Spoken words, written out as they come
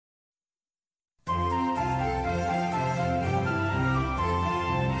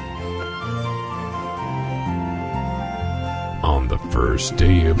On the first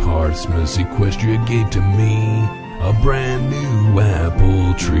day of Hearthsmas, Equestria gave to me a brand new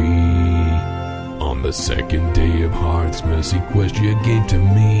apple tree. On the second day of Hearthsmas, Equestria gave to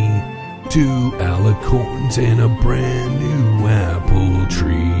me 2 alicorns and a brand new apple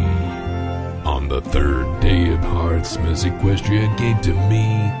tree. On the third day of Hearthsmas, Equestria gave to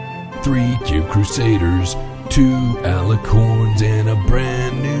me 3 cute crusaders, 2 alicorns and a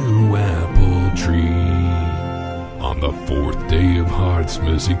brand new apple tree. On the fourth day of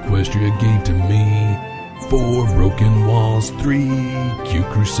Hearthsmas, Equestria gave to me 4 broken walls, 3 cute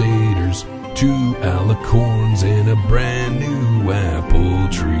crusaders, 2 alicorns and a brand new apple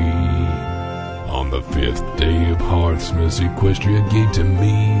tree. On the 5th day of Hearthsmas, Equestria gave to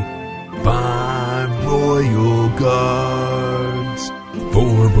me 5 royal guards,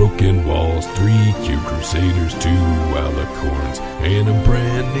 4 broken walls, 3 cute crusaders, 2 alicorns and a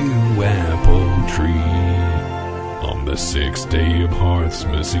brand new apple tree. On the 6th day of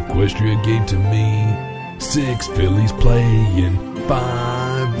Hearthsmas, Equestria gave to me 6 fillies playing,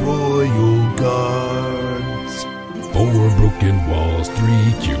 5 royal guards, 4 broken walls,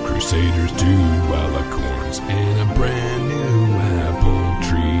 3 cute crusaders, 2 alicorns and a brand new apple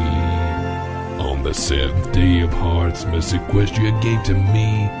tree. On the 7th day of Hearthsmas, Equestria gave to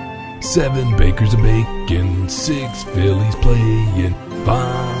me 7 bakers of bacon, 6 fillies playing,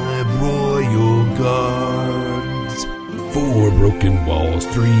 5 royal guards, 4 broken walls,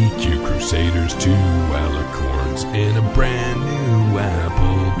 3 cute crusaders, 2 alicorns and a brand new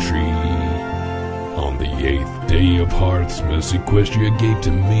apple tree. On the 8th day of Hearthsmas, Equestria gave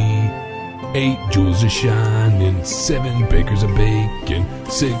to me 8 jewels of shining, 7 bakers of bacon,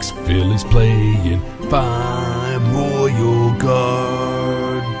 6 fillies playing, 5 royal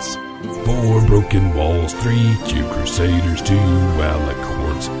guards, 4 broken walls, 3 cute crusaders, 2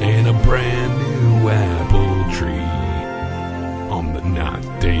 alicorns and a brand new apple tree. On the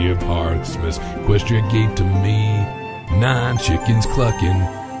 9th day of Hearthsmas, Equestria gave to me 9 chickens clucking,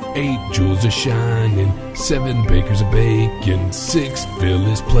 8 jewels of shining, 7 bakers of bacon, 6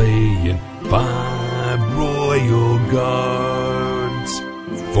 fillies playing, 5 royal guards,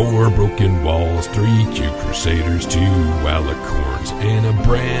 4 broken walls, 3 cute crusaders, 2 alicorns and a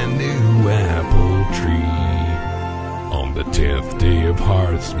brand new apple tree. On the 10th day of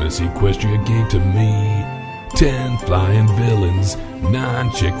Hearthsmas, Equestria gave to me 10 flying villains,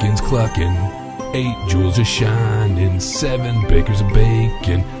 9 chickens clucking, 8 jewels of shining, 7 bakers of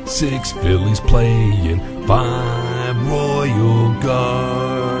bacon, 6 fillies playing, 5 royal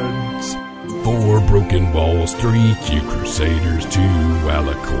guards, 4 broken walls, 3 cute crusaders, 2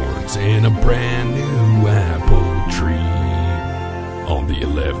 alicorns and a brand new apple tree. On the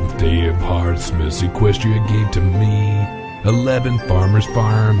 11th day of Hearthsmas, Equestria gave to me 11 farmers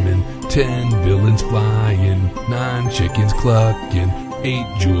farming, 10 villains flying, 9 chickens clucking,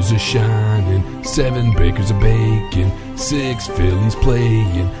 8 jewels of shining, 7 bakers of bacon, 6 fillies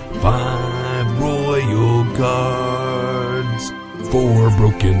playing, 5 royal guards, 4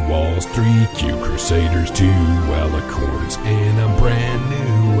 broken walls, 3 cute crusaders, 2 alicorns and a brand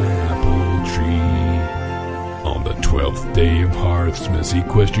new apple tree. On the 12th day of Hearthsmas,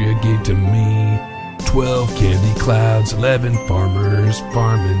 Equestria gave to me 12 candy clouds, 11 farmers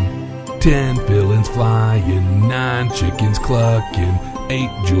farming, 10 villains flying, 9 chickens clucking, 8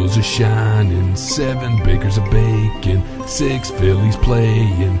 jewels of shining, 7 bakers of bacon, 6 fillies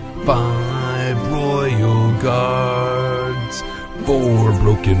playing, 5 royal guards, 4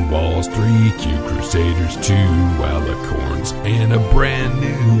 broken walls, 3 cute crusaders, 2 alicorns and a brand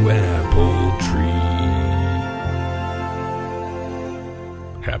new apple tree.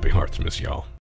 Happy Hearthsmas, y'all.